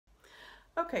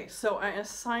Okay, so I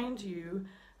assigned you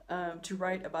to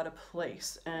write about a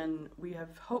place, and we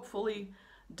have hopefully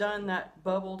done that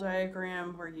bubble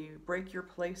diagram where you break your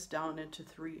place down into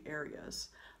three areas,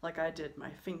 like I did my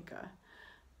finca.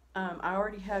 I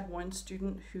already had one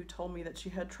student who told me that she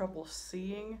had trouble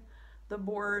seeing the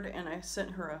board, and I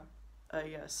sent her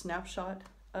a snapshot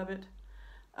of it.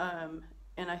 Um,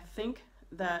 and I think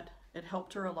that it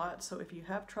helped her a lot. So if you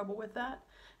have trouble with that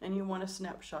and you want a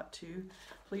snapshot too,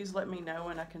 please let me know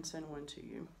and I can send one to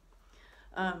you.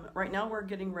 Right now we're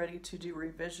getting ready to do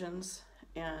revisions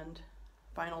and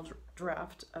final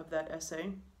draft of that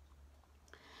essay.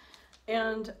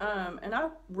 And I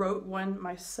wrote one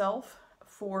myself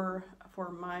for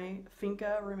my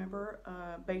finca, remember,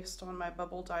 based on my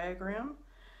bubble diagram.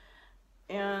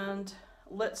 And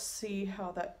let's see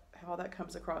how that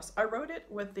comes across. I wrote it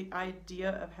with the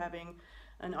idea of having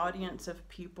an audience of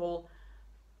people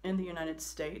in the United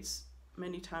States.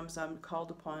 Many times I'm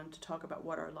called upon to talk about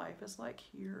what our life is like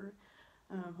here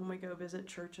when we go visit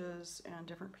churches and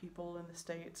different people in the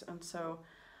States. And so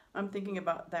I'm thinking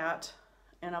about that,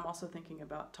 and I'm also thinking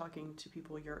about talking to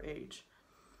people your age.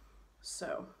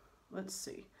 So let's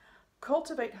see.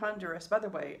 Cultivate Honduras, by the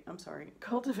way, I'm sorry,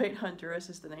 Cultivate Honduras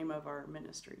is the name of our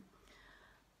ministry.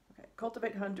 Okay,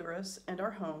 Cultivate Honduras and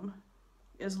our home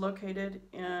is located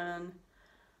in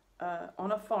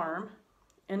on a farm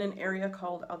in an area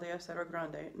called Aldea Cerro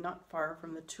Grande, not far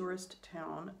from the tourist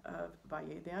town of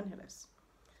Valle de Angeles.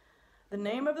 The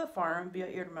name of the farm, Villa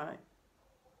Irma,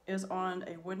 is on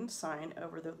a wooden sign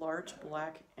over the large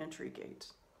black entry gate.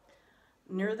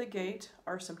 Near the gate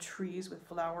are some trees with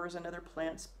flowers and other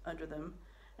plants under them,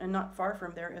 and not far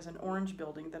from there is an orange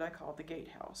building that I call the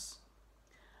gatehouse.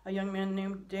 A young man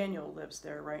named Daniel lives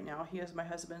there right now. He is my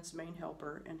husband's main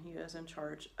helper, and he is in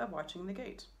charge of watching the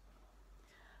gate.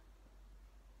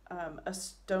 A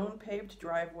stone-paved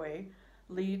driveway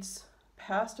leads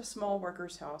past a small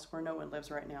worker's house where no one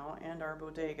lives right now, and our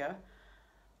bodega,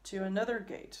 to another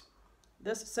gate.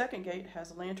 This second gate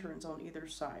has lanterns on either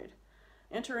side.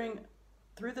 Entering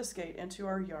through this gate into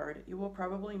our yard, you will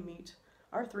probably meet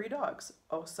our three dogs,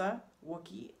 Osa,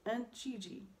 Wookie, and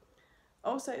Gigi.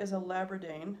 Osa is a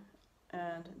Labradane,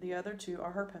 and the other two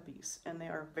are her puppies, and they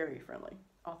are very friendly,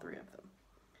 all three of them.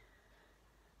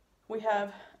 We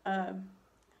have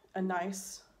a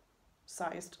nice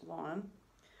sized lawn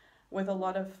with a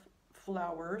lot of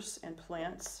flowers and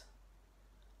plants,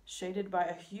 shaded by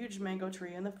a huge mango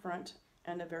tree in the front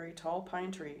and a very tall pine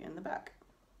tree in the back.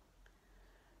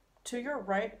 To your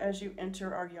right, as you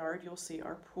enter our yard, you'll see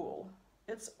our pool.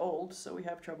 It's old, so we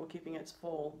have trouble keeping it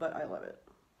full, but I love it.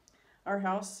 Our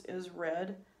house is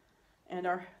red and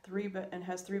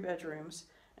has three bedrooms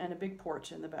and a big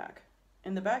porch in the back.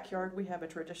 In the backyard, we have a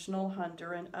traditional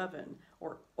Honduran oven,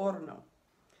 or horno,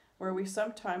 where we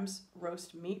sometimes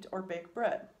roast meat or bake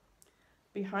bread.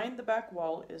 Behind the back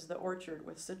wall is the orchard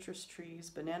with citrus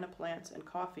trees, banana plants, and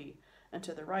coffee, and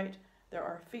to the right, there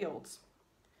are fields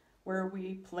where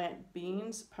we plant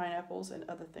beans, pineapples, and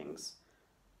other things.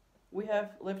 We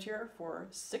have lived here for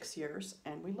 6 years,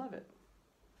 and we love it.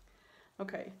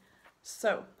 Okay,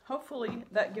 so hopefully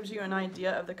that gives you an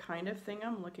idea of the kind of thing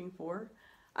I'm looking for.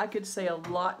 I could say a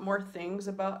lot more things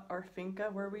about our finca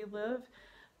where we live,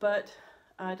 but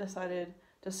I decided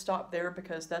to stop there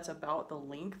because that's about the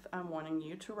length I'm wanting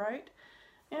you to write,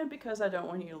 and because I don't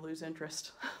want you to lose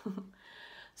interest.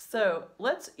 So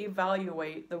let's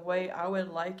evaluate the way I would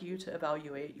like you to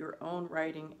evaluate your own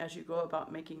writing as you go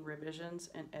about making revisions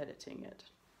and editing it.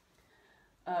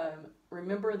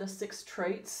 Remember the 6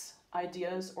 traits: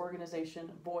 ideas, organization,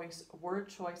 voice, word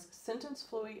choice, sentence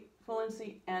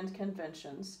fluency, and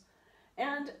conventions.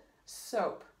 And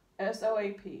SOAP,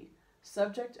 S-O-A-P,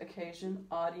 subject, occasion,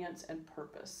 audience, and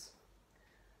purpose.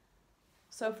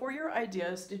 So for your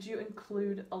ideas, did you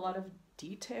include a lot of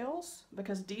details?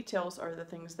 Because details are the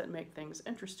things that make things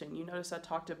interesting. You notice I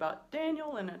talked about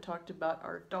Daniel, and I talked about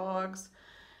our dogs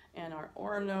and our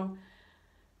Orno,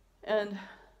 and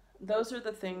those are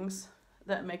the things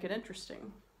that make it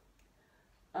interesting.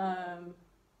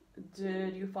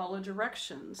 Did you follow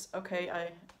directions? Okay,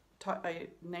 I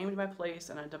named my place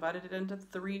and I divided it into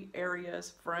 3 areas: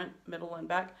 front, middle, and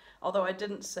back, although I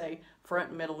didn't say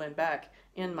front, middle, and back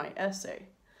in my essay.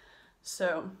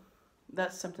 So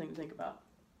that's something to think about.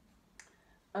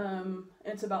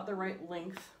 It's about the right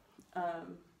length.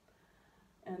 And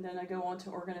then I go on to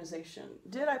organization.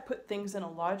 Did I put things in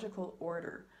a logical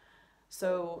order?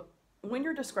 So when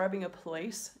you're describing a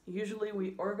place, usually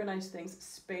we organize things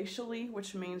spatially,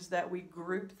 which means that we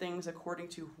group things according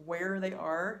to where they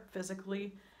are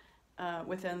physically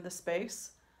within the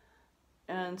space.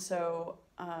 And so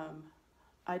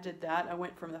I did that. I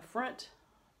went from the front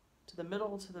to the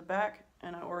middle, to the back,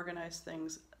 and I organize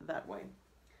things that way.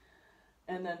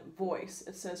 And then voice,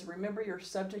 it says, remember your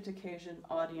subject, occasion,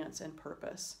 audience, and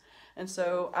purpose. And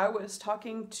so I was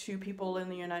talking to people in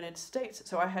the United States,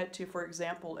 so I had to, for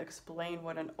example, explain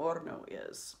what an horno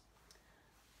is.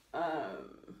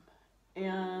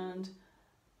 And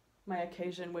my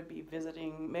occasion would be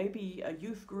visiting maybe a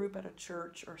youth group at a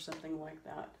church or something like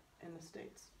that in the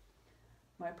States.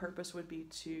 My purpose would be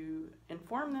to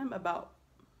inform them about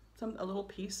a little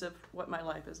piece of what my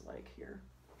life is like here.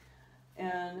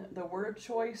 And the word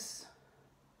choice,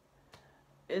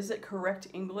 is it correct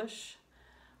English?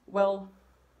 Well,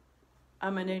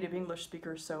 I'm a native English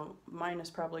speaker, so mine is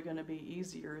probably going to be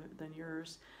easier than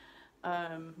yours.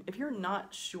 If you're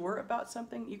not sure about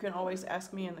something, you can always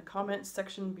ask me in the comments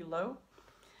section below,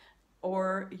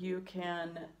 or you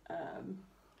can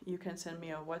send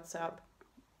me a WhatsApp.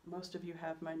 Most of you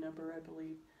have my number, I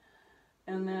believe.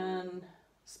 And then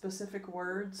specific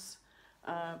words.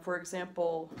 For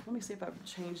example, let me see if I've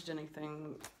changed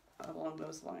anything along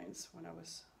those lines when I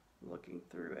was looking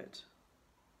through it.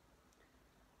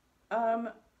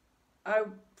 I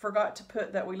forgot to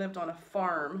put that we lived on a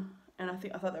farm, and I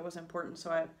thought that was important, so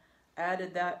I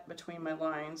added that between my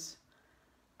lines.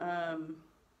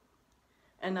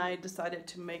 And I decided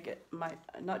to make it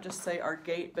not just say our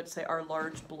gate, but say our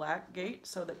large black gate,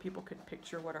 so that people could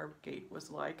picture what our gate was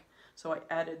like. So I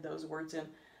added those words in.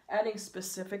 Adding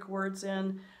specific words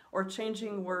in, or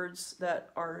changing words that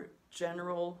are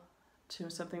general to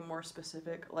something more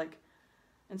specific, like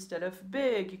instead of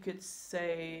big, you could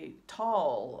say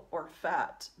tall or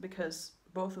fat, because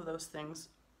both of those things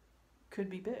could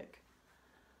be big.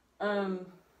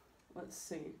 Let's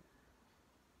see.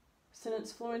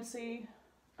 Sentence fluency.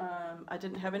 I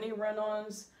didn't have any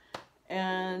run-ons,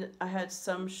 and I had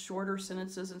some shorter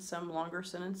sentences and some longer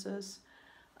sentences.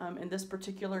 In this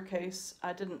particular case,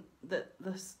 the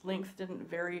length didn't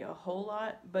vary a whole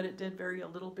lot, but it did vary a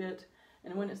little bit.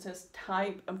 And when it says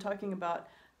type, I'm talking about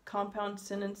compound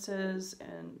sentences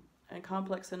and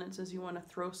complex sentences. You want to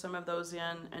throw some of those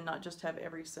in and not just have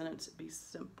every sentence be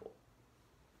simple.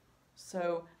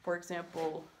 So, for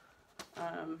example,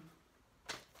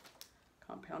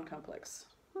 compound, complex.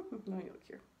 Let me look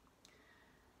here.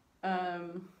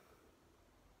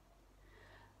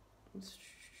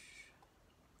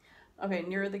 Okay,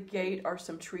 near the gate are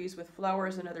some trees with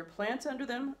flowers and other plants under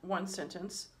them, one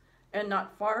sentence. And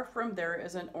not far from there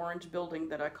is an orange building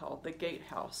that I call the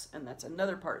gatehouse, and that's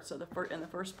another part. So the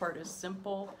first part is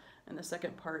simple, and the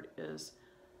second part is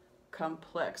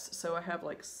complex. So I have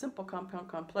like simple, compound,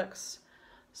 complex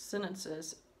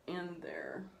sentences in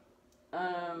there.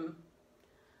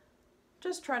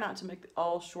 Just try not to make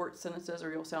all short sentences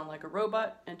or you'll sound like a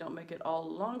robot, and don't make it all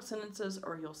long sentences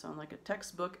or you'll sound like a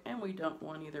textbook, and we don't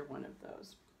want either one of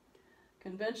those.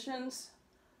 Conventions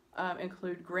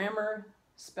include grammar,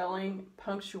 spelling,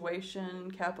 punctuation,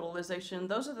 capitalization.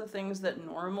 Those are the things that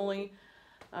normally,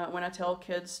 when I tell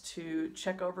kids to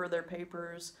check over their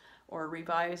papers or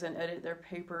revise and edit their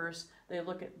papers, they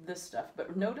look at this stuff.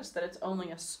 But notice that it's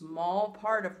only a small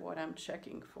part of what I'm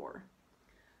checking for.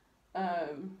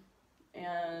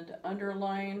 And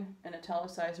underline and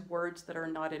italicize words that are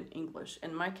not in English.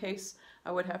 In my case,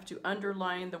 I would have to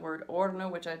underline the word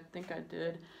horno, which I think I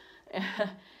did,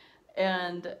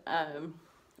 and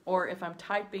or if I'm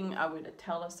typing, I would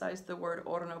italicize the word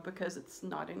horno because it's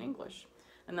not in English.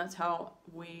 And that's how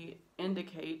we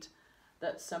indicate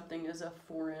that something is a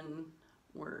foreign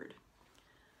word.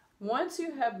 Once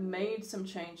you have made some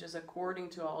changes according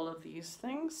to all of these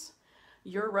things,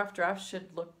 your rough draft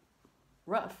should look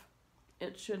rough.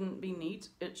 It shouldn't be neat.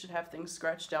 It should have things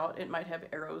scratched out. It might have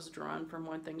arrows drawn from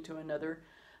one thing to another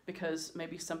because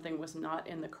maybe something was not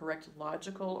in the correct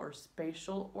logical or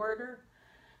spatial order.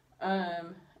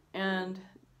 And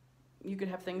you could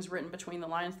have things written between the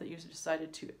lines that you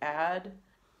decided to add.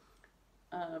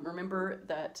 Remember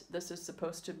that this is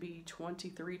supposed to be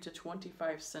 23 to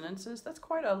 25 sentences. That's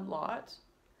quite a lot.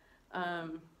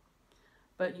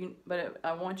 But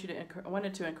I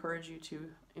wanted to encourage you to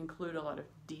include a lot of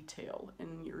detail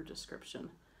in your description.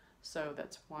 So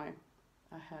that's why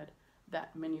I had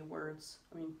that many words.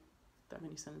 That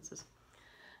many sentences.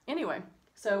 Anyway,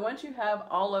 so once you have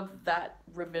all of that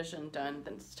revision done,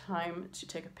 then it's time to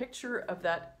take a picture of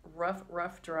that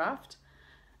rough draft,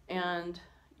 and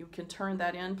you can turn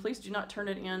that in. Please do not turn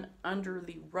it in under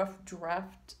the rough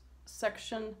draft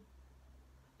section.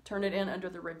 Turn it in under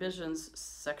the revisions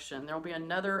section. There will be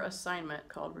another assignment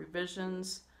called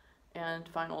revisions and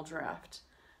final draft.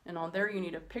 And on there you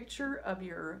need a picture of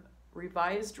your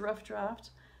revised rough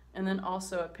draft, and then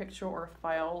also a picture or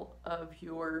file of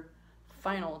your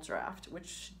final draft, which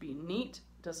should be neat,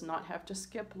 does not have to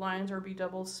skip lines or be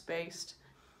double spaced,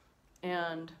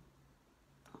 and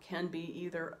can be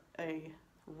either a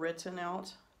written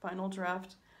out final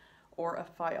draft or a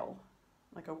file,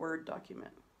 like a Word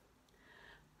document.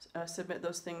 Submit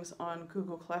those things on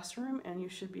Google Classroom and you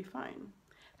should be fine.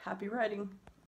 Happy writing!